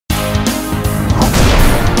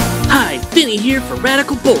Finney here for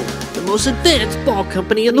Radical Bowling, the most advanced ball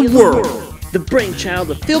company in the world. The brainchild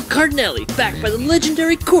of Phil Cardinelli, backed by the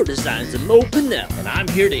legendary core designs of Mo Pinnell. And I'm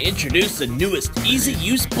here to introduce the newest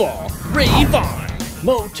easy-use ball, Rave On.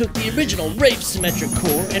 Mo took the original Rave symmetric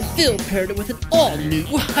core and Phil paired it with an all-new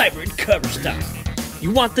hybrid cover stock.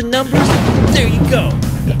 You want the numbers? There you go.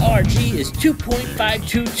 The RG is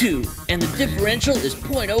 2.522 and the differential is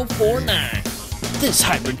 0.049. This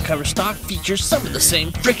hybrid cover stock features some of the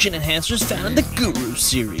same friction enhancers found in the Guru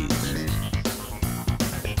series.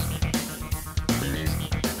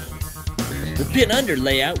 The pin under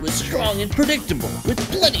layout was strong and predictable, with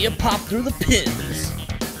plenty of pop through the pins.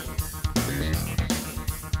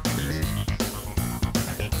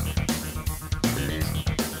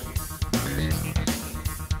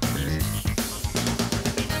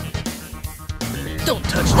 Don't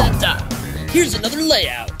touch that dial. Here's another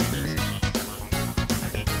layout.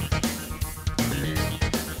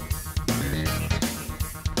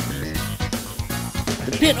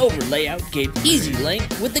 The pin over layout gave easy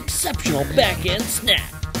length with exceptional back-end snap.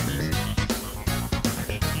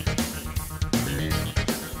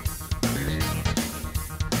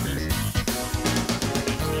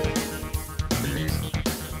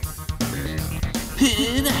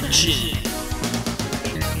 Pin action.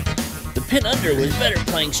 The pin under was better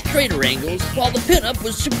playing straighter angles, while the pin up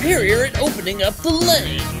was superior at opening up the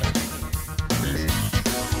lane.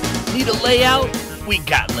 Need a layout? We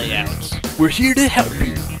got layouts. We're here to help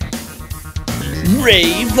you.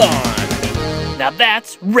 Rave On. Now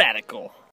that's radical.